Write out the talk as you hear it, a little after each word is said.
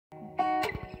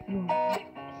One,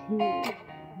 two,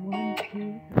 1,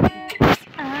 2, 3.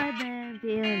 I've been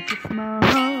feeling so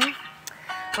small,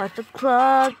 like the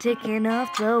clock ticking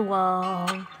off the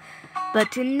wall. But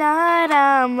tonight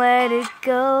I'm let it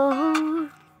go.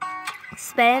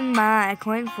 Spend my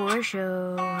coin for a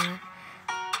show.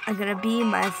 I'm gonna be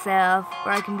myself,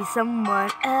 or I can be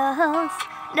someone else.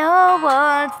 No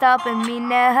one's stopping me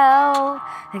now.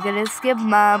 I'm gonna skip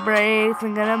my breaks,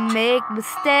 I'm gonna make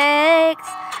mistakes.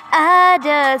 I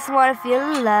just wanna feel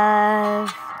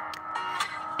alive.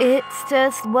 It's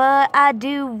just what I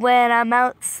do when I'm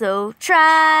out, so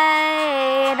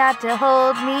try not to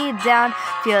hold me down.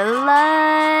 Feel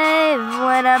alive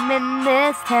when I'm in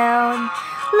this town.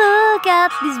 Look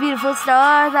at these beautiful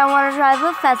stars, I wanna drive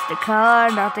a faster car.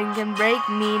 Nothing can break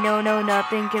me, no,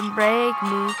 nothing can break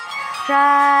me.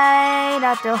 Try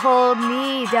not to hold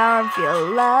me down.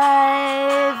 Feel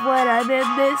alive when I'm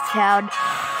in this town.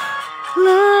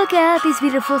 Look at these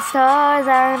beautiful stars,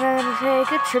 I'm gonna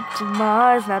take a trip to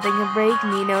Mars. Nothing can break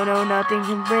me, no, nothing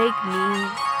can break me.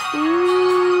 Ooh,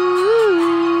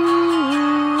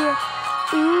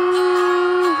 ooh, ooh.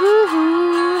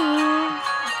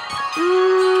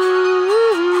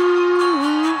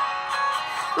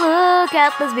 Look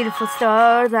at those beautiful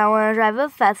stars, I wanna drive a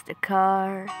faster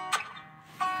car.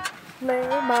 Lay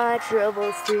my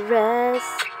troubles to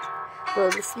rest, blow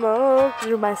the smoke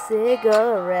through my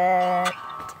cigarette.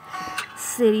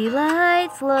 City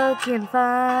lights looking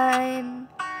fine,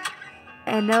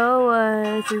 and no,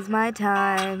 this is my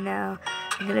time now.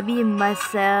 I'm gonna be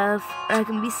myself, or I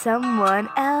can be someone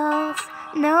else.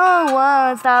 No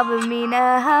one's stopping me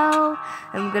now.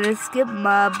 I'm gonna skip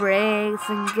my breaks,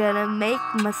 I'm gonna make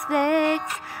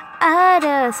mistakes. I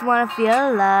just wanna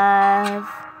feel alive.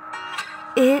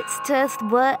 It's just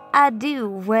what I do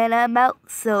when I'm out,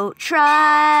 so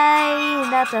try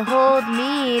not to hold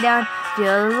me down.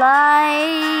 Feel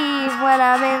alive when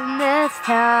I'm in this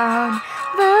town.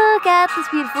 Look at these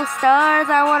beautiful stars,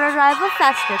 I wanna drive a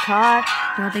faster car.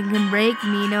 Nothing can break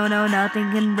me, no, nothing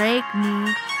can break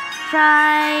me.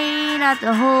 Try not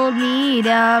to hold me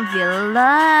down. Feel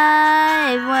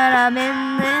alive when I'm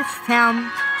in this town.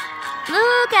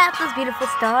 Look at those beautiful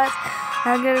stars,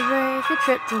 I'm gonna take a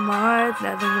trip to Mars.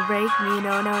 Nothing can break me,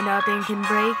 no, nothing can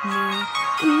break me.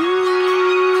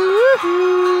 Ooh,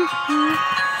 ooh, ooh.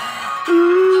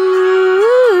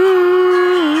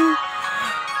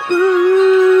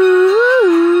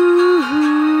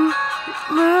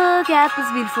 Look at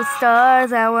these beautiful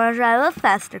stars, I wanna drive a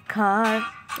faster car.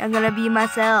 I'm gonna be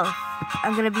myself,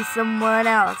 I'm gonna be someone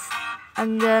else.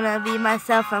 I'm gonna be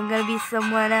myself, I'm gonna be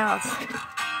someone else.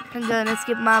 I'm gonna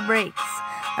skip my breaks,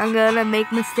 I'm gonna make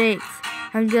mistakes.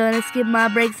 I'm gonna skip my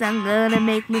breaks, I'm gonna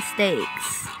make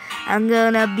mistakes. I'm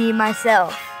gonna be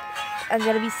myself, I'm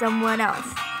gonna be someone else.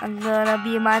 I'm gonna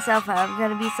be myself, I'm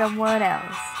gonna be someone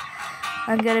else.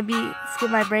 I'm gonna skip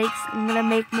my breaks, I'm gonna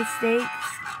make mistakes.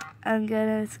 I'm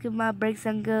gonna skip my breaks,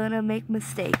 I'm gonna make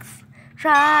mistakes.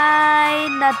 Try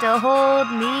not to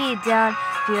hold me down.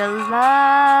 Feel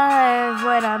alive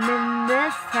when I'm in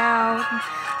this town.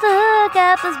 Look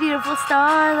at those beautiful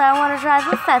stars, I wanna drive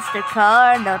a faster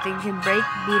car. Nothing can break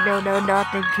me, no,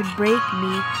 nothing can break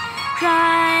me.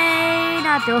 Try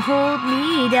not to hold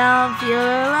me down. Feel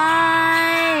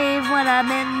alive when I'm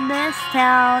in this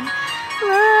town.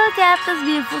 Look at those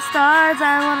beautiful stars,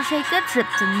 I wanna take a trip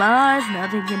to Mars.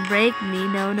 Nothing can break me,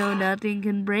 no, nothing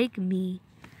can break me.